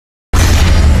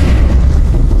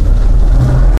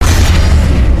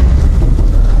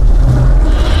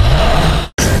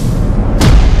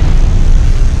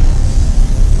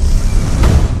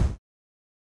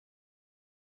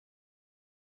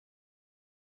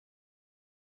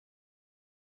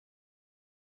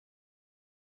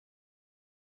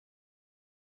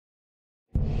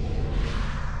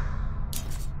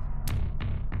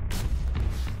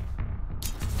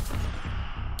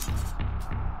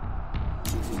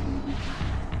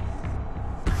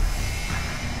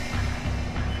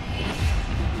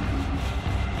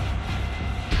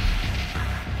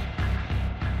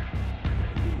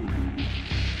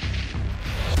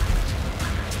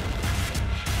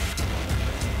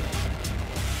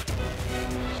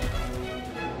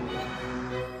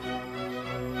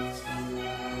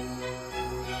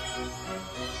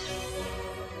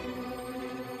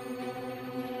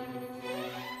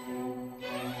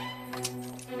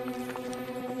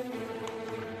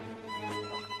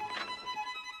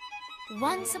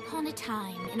Once upon a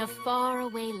time, in a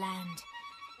faraway land,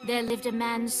 there lived a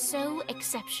man so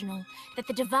exceptional that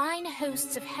the divine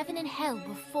hosts of heaven and hell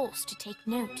were forced to take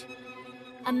note.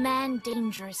 A man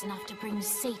dangerous enough to bring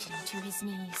Satan to his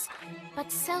knees,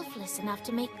 but selfless enough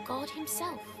to make God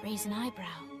himself raise an eyebrow.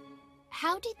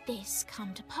 How did this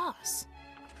come to pass?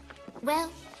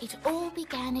 Well, it all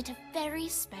began at a very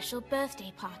special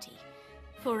birthday party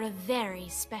for a very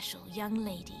special young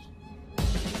lady.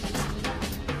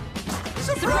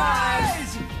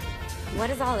 Surprise! What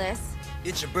is all this?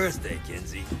 It's your birthday,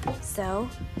 Kinsey. So?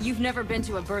 You've never been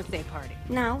to a birthday party?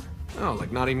 No. Oh,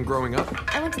 like not even growing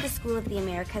up? I went to the School of the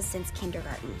Americas since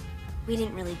kindergarten. We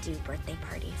didn't really do birthday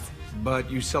parties. But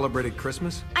you celebrated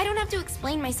Christmas? I don't have to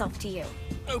explain myself to you.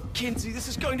 Oh, Kinsey, this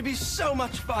is going to be so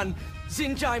much fun.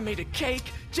 Xinjai made a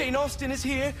cake, Jane Austen is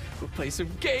here, we'll play some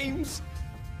games.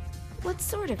 What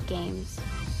sort of games?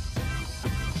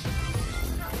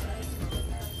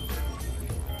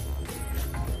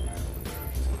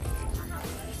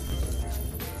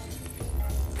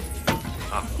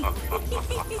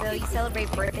 So you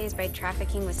celebrate birthdays by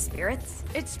trafficking with spirits?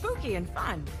 It's spooky and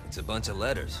fun. It's a bunch of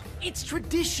letters. It's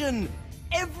tradition.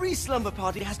 Every slumber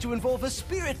party has to involve a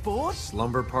spirit board.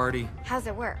 Slumber party? How's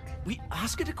it work? We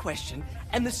ask it a question,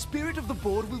 and the spirit of the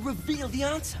board will reveal the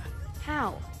answer.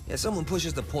 How? Yeah, someone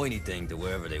pushes the pointy thing to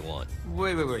wherever they want.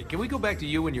 Wait. Can we go back to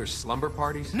you and your slumber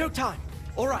parties? No time.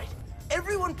 All right.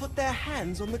 Everyone put their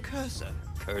hands on the cursor.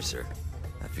 Cursor.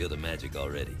 I feel the magic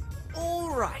already.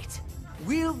 All right.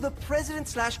 Will the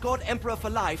President/God Emperor for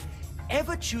life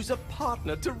ever choose a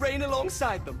partner to reign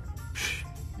alongside them?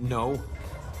 No.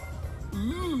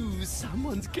 Ooh,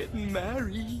 someone's getting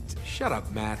married. Shut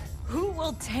up, Matt. Who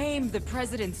will tame the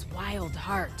president's wild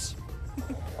heart?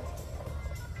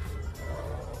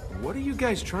 What are you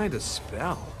guys trying to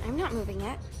spell? I'm not moving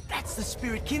it. That's the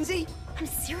spirit, Kinsey. I'm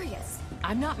serious.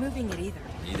 I'm not moving it either.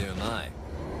 Neither am I.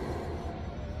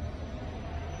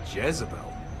 Jezebel?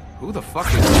 Who the fuck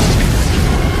is...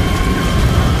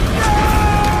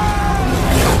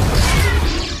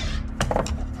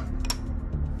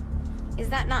 Is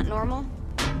that not normal?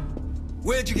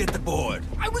 Where'd you get the board?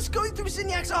 I was going through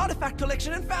Zinniac's artifact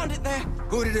collection and found it there.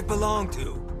 Who did it belong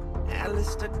to?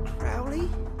 Alistair Crowley?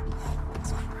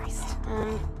 Christ.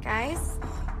 Guys?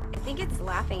 I think it's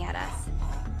laughing at us.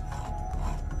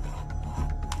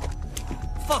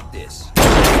 Fuck this.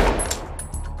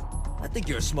 I think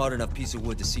you're a smart enough piece of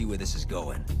wood to see where this is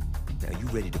going. Now, you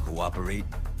ready to cooperate?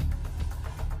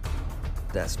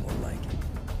 That's more like it.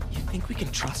 You think we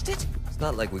can trust it? It's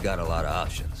not like we got a lot of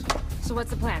options. So what's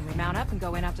the plan? We mount up and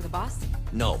go in after the boss?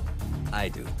 No, I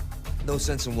do. No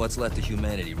sense in what's left of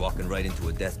humanity walking right into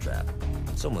a death trap.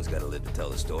 Someone's gotta live to tell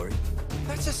the story.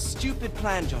 That's a stupid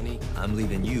plan, Johnny. I'm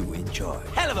leaving you in charge.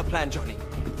 Hell of a plan, Johnny.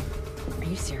 Are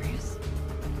you serious?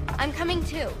 I'm coming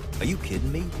too. Are you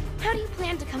kidding me? How do you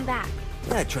plan to come back?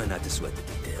 I try not to sweat the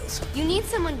details. You need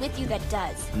someone with you that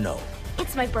does. No.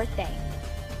 It's my birthday.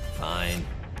 Fine.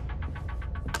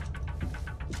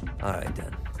 Alright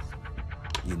then.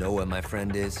 You know where my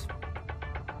friend is?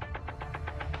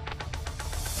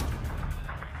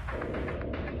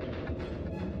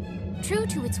 True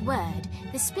to its word,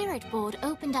 the spirit board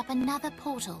opened up another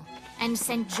portal and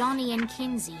sent Johnny and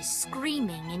Kinsey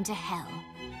screaming into hell.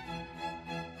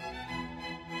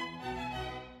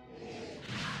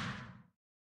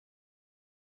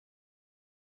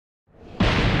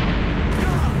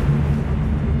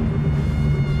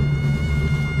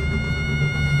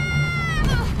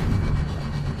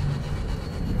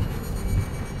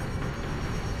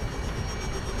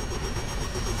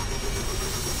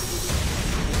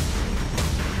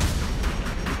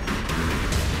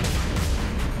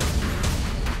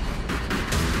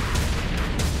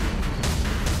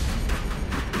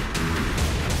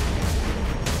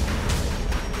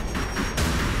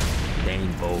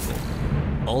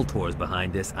 Ultor's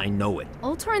behind this, I know it.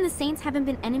 Ultor and the Saints haven't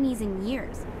been enemies in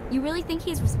years. You really think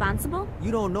he's responsible? You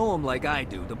don't know him like I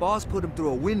do. The boss put him through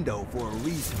a window for a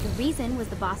reason. The reason was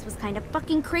the boss was kind of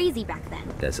fucking crazy back then.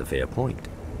 That's a fair point.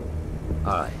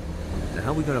 Alright, now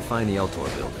how are we gonna find the Ultor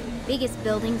building? Biggest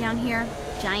building down here,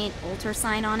 giant Ultor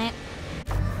sign on it.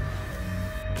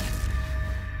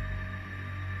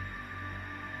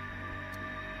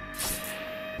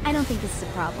 I don't think this is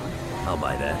a problem. I'll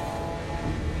buy that.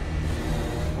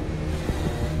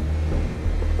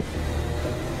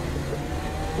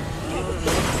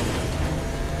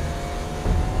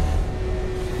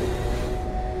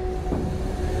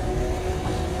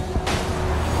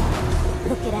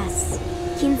 Look at us.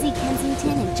 Kinsey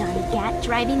Kensington and Johnny Gat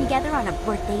driving together on a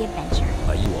birthday adventure.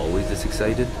 Are you always this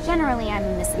excited? Generally, I'm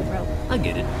a misanthrope. I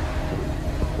get it.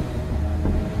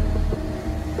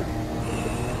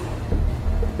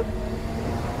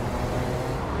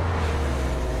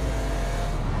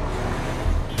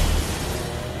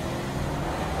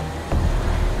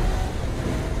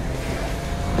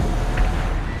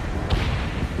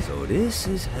 This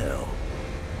is hell.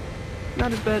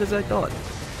 Not as bad as I thought.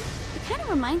 It kind of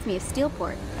reminds me of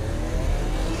Steelport.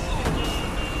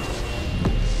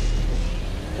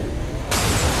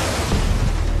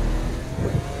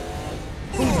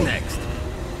 Who's next?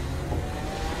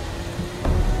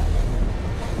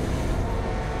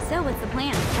 So what's the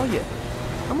plan? Oh yeah.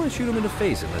 I'm gonna shoot him in the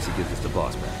face unless he gives us the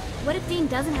boss back. What if Dane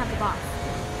doesn't have the boss?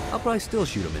 I'll probably still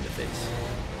shoot him in the face.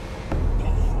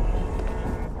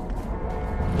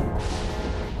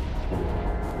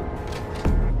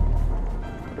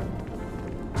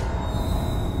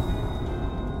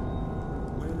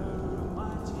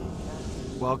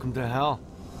 Welcome to hell.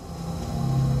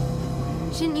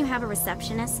 Shouldn't you have a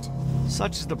receptionist?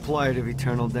 Such is the plight of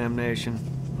eternal damnation.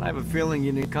 I have a feeling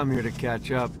you need to come here to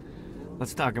catch up.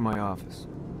 Let's talk in my office.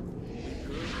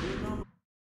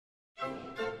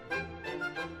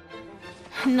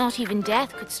 Not even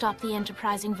death could stop the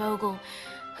enterprising Vogel,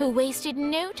 who wasted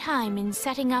no time in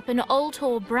setting up an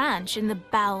Ultor branch in the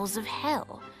bowels of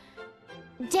hell.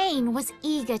 Dane was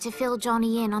eager to fill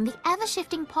Johnny in on the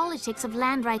ever-shifting politics of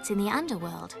land rights in the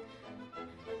underworld.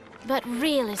 But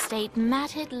real estate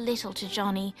mattered little to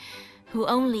Johnny, who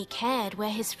only cared where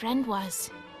his friend was.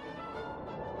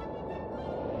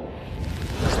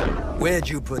 Where'd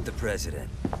you put the president?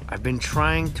 I've been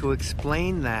trying to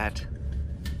explain that.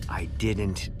 I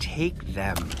didn't take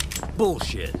them.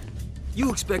 Bullshit.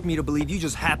 You expect me to believe you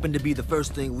just happened to be the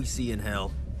first thing we see in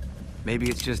hell?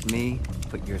 Maybe it's just me,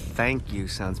 but your thank you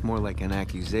sounds more like an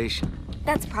accusation.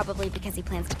 That's probably because he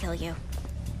plans to kill you.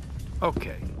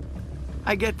 Okay.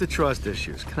 I get the trust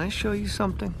issues. Can I show you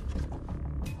something?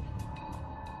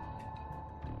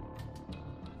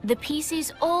 The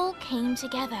pieces all came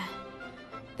together.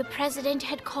 The president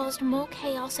had caused more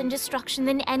chaos and destruction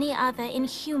than any other in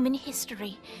human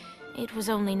history. It was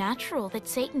only natural that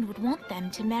Satan would want them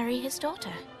to marry his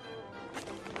daughter.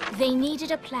 They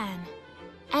needed a plan,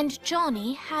 and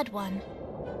Johnny had one.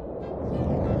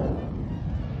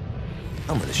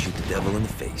 I'm gonna shoot the devil in the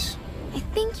face. I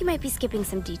think you might be skipping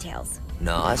some details.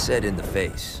 No, I said in the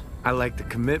face. I like the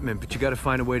commitment, but you gotta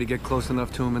find a way to get close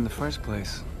enough to him in the first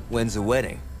place. When's the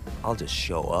wedding? I'll just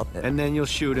show up And then you'll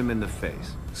shoot him in the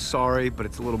face. Sorry, but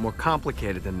it's a little more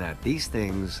complicated than that. These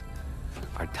things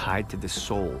are tied to the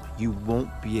soul. You won't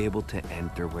be able to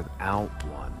enter without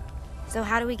one. So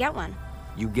how do we get one?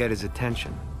 You get his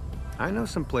attention. I know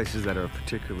some places that are of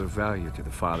particular value to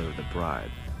the father of the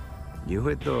bride. You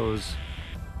hit those,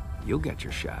 you'll get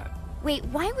your shot. Wait,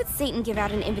 why would Satan give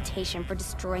out an invitation for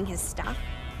destroying his stuff?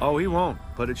 Oh, he won't,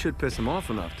 but it should piss him off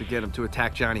enough to get him to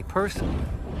attack Johnny personally.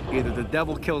 Either the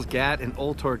devil kills Gat and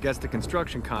Ultor gets the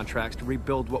construction contracts to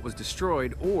rebuild what was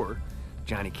destroyed, or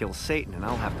Johnny kills Satan and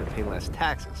I'll have to pay less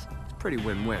taxes. It's pretty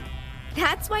win-win.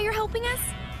 That's why you're helping us?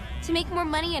 To make more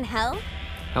money in hell?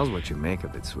 Hell's what you make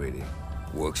of it, sweetie.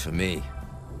 Works for me.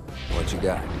 What you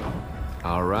got?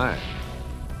 All right.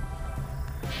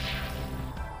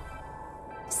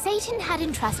 Satan had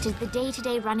entrusted the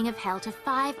day-to-day running of hell to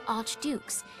 5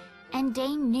 archdukes, and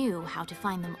Dane knew how to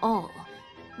find them all.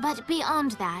 But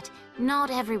beyond that,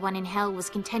 not everyone in hell was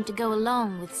content to go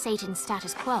along with Satan's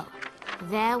status quo.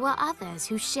 There were others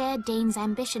who shared Dane's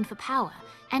ambition for power,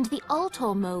 and the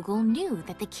Ultor mogul knew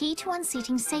that the key to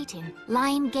unseating Satan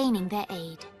lay in gaining their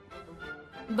aid.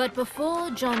 But before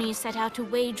Johnny set out to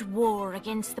wage war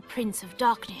against the Prince of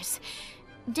Darkness,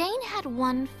 Dane had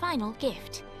one final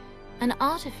gift. An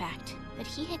artifact that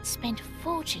he had spent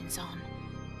fortunes on.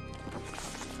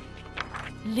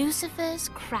 Lucifer's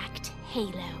cracked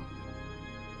halo.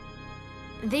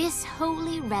 This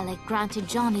holy relic granted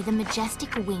Johnny the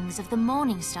majestic wings of the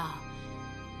Morning Star.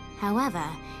 However,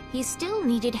 he still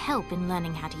needed help in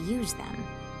learning how to use them.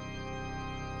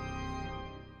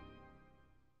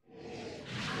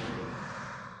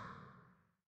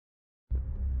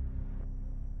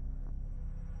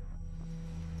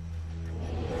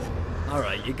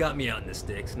 Alright, you got me out in the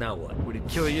sticks, now what? Would it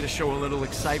kill you to show a little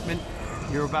excitement?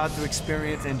 You're about to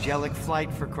experience angelic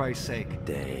flight, for Christ's sake.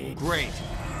 Dang. Great.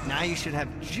 Now you should have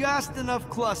just enough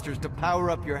clusters to power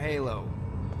up your halo.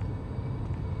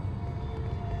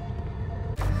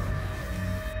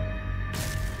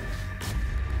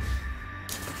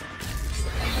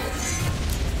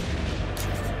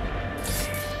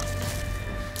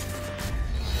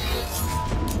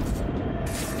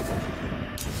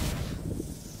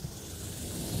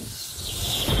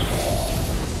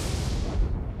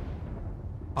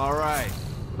 All right,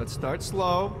 let's start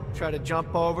slow. Try to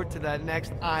jump over to that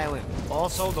next island.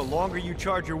 Also, the longer you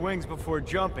charge your wings before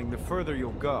jumping, the further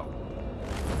you'll go.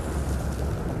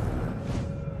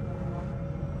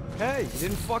 Hey, you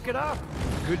didn't fuck it up.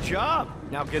 Good job.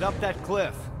 Now get up that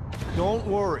cliff. Don't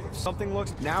worry, if something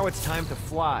looks... Now it's time to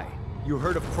fly. You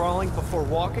heard of crawling before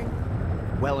walking?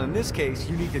 Well, in this case,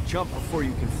 you need to jump before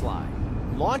you can fly.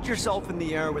 Launch yourself in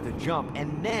the air with a jump,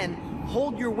 and then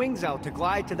hold your wings out to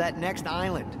glide to that next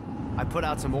island. I put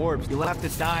out some orbs. You'll have to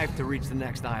dive to reach the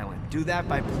next island. Do that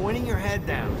by pointing your head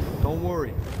down. Don't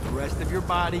worry, the rest of your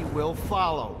body will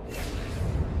follow.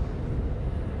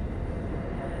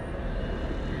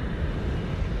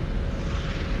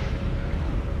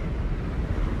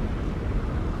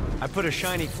 I put a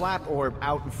shiny flap orb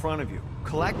out in front of you.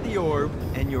 Collect the orb,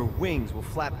 and your wings will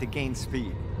flap to gain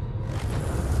speed.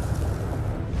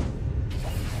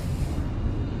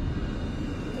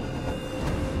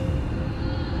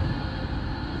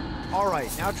 Alright,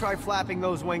 now try flapping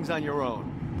those wings on your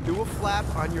own. Do a flap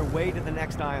on your way to the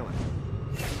next island.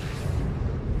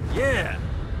 Yeah!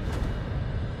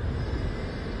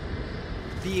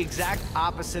 The exact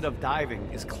opposite of diving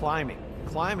is climbing.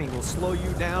 Climbing will slow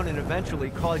you down and eventually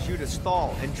cause you to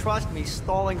stall. And trust me,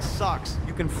 stalling sucks.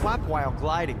 You can flap while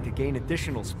gliding to gain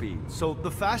additional speed. So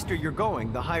the faster you're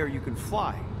going, the higher you can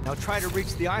fly. Now try to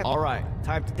reach the island. Alright,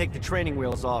 time to take the training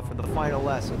wheels off for the final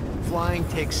lesson. Flying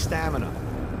takes stamina.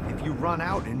 If you run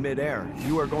out in midair,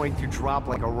 you are going to drop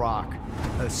like a rock.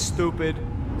 A stupid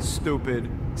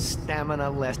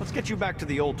stamina-less. Let's get you back to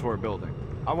the old tour building.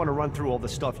 I want to run through all the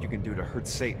stuff you can do to hurt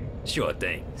Satan. Sure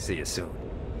thing. See you soon.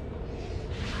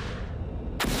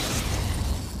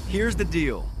 Here's the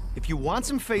deal. If you want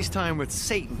some FaceTime with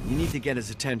Satan, you need to get his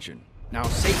attention. Now,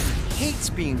 Satan hates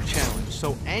being challenged,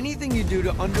 so anything you do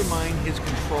to undermine his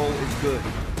control is good.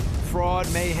 Fraud,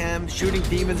 mayhem, shooting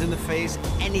demons in the face,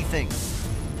 anything.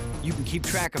 You can keep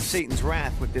track of Satan's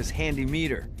wrath with this handy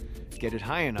meter. Get it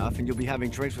high enough and you'll be having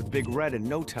drinks with Big Red in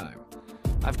no time.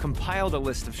 I've compiled a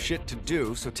list of shit to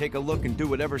do, so take a look and do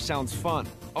whatever sounds fun.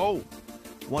 Oh,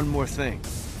 one more thing.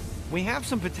 We have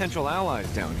some potential allies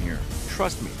down here.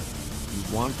 Trust me, you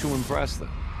want to impress them.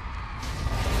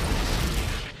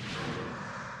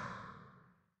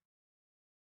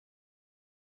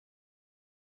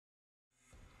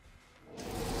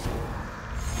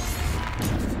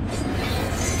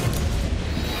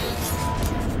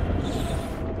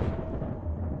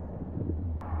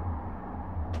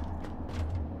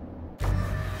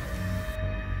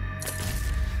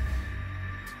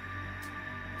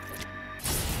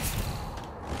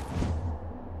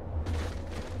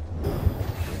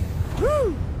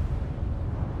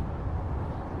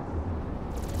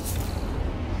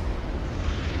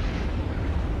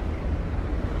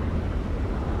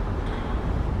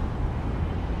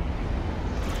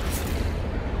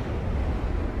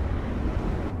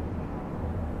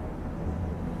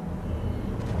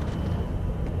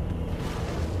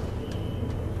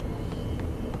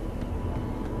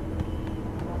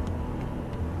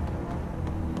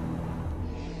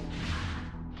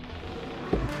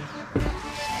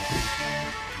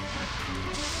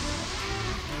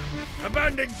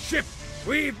 Abandoned ship!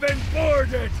 We've been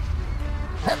boarded!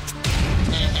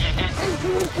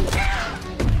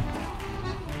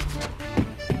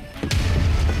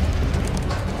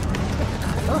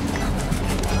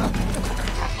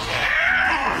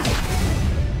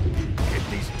 Get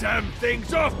these damn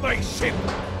things off my ship!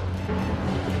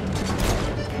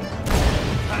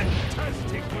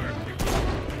 Fantastic work!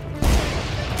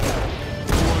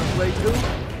 You wanna play too?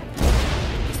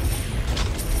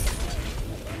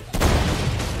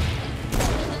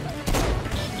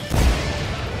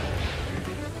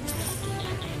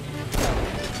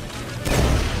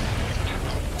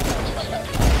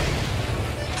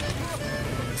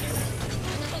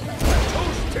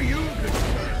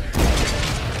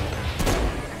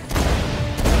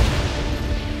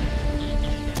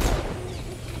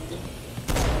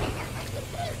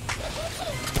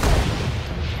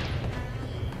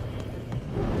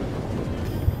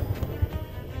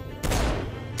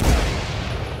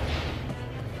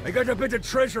 I got a bit of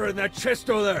treasure in that chest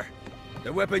over there.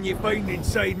 The weapon you find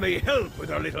inside may help with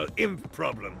our little imp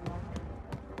problem.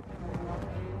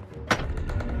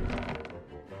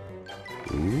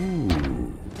 Ooh.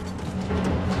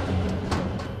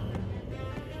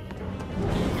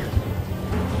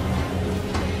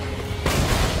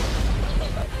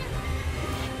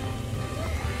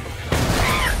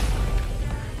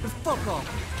 Fuck off!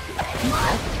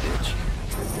 Bitch.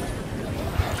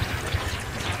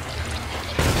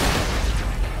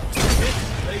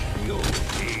 Like the old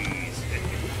days.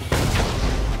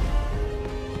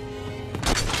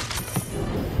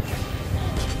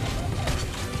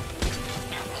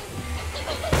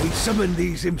 We summoned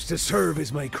these imps to serve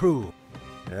as my crew.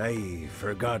 I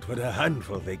forgot what a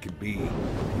handful they could be.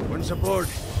 Once aboard,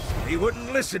 they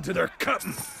wouldn't listen to their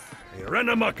captain. They ran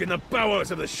amok in the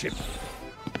bowels of the ship.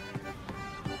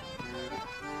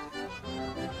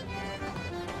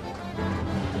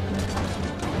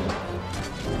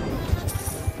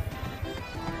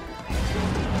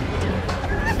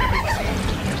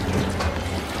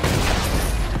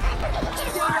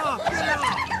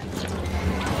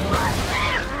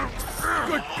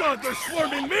 Good God, they're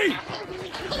swarming me!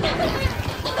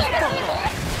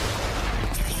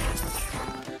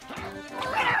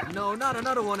 No, not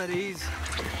another one of these.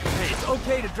 Hey, it's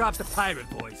okay to drop the pirate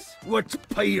voice. What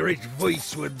pirate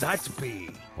voice would that be?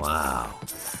 Wow.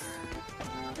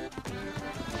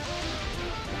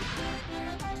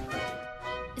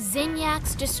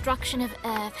 Zinyak's destruction of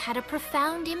Earth had a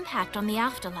profound impact on the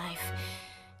afterlife.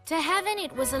 To heaven,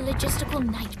 it was a logistical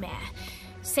nightmare.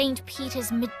 St.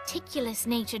 Peter's meticulous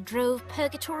nature drove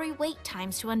purgatory wait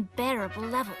times to unbearable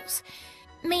levels.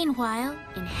 Meanwhile,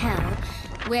 in hell,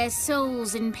 where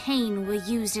souls in pain were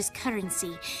used as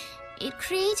currency, it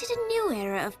created a new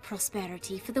era of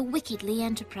prosperity for the wickedly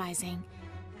enterprising.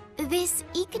 This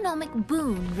economic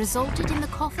boon resulted in the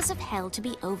coffers of hell to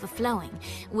be overflowing,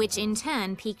 which in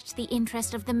turn piqued the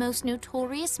interest of the most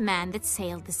notorious man that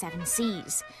sailed the seven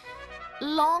seas.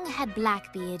 Long had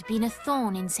Blackbeard been a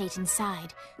thorn in Satan's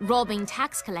side, robbing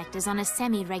tax collectors on a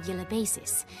semi-regular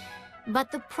basis.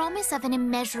 But the promise of an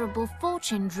immeasurable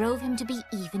fortune drove him to be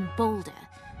even bolder.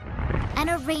 An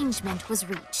arrangement was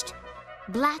reached.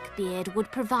 Blackbeard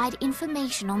would provide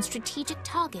information on strategic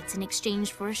targets in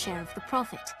exchange for a share of the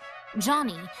profit.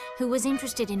 Johnny, who was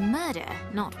interested in murder,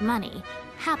 not money,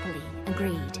 happily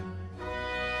agreed.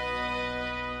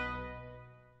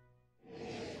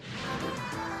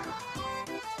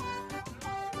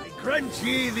 I grant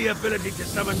ye the ability to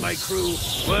summon my crew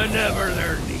whenever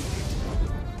they're needed.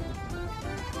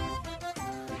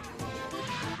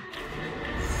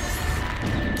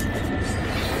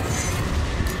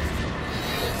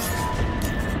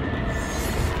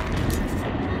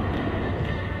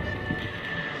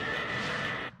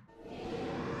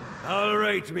 All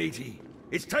right, matey.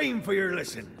 It's time for your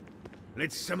lesson.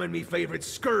 Let's summon me favorite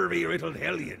scurvy-riddled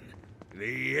hellion,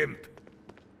 the Imp.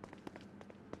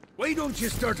 Why don't you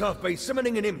start off by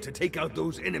summoning an imp to take out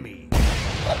those enemies?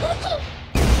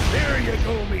 There you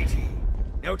go, matey.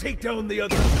 Now take down the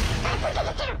other.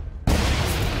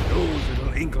 Those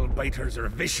little ankle biters are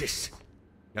vicious.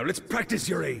 Now let's practice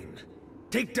your aim.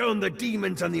 Take down the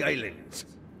demons on the islands.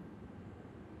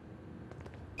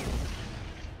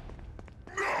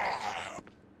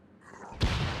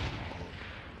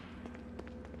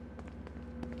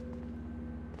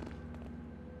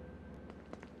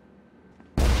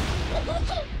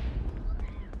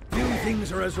 Few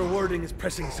things are as rewarding as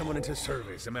pressing someone into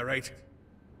service, am I right?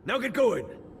 Now get going.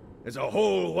 There's a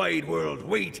whole wide world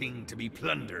waiting to be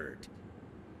plundered.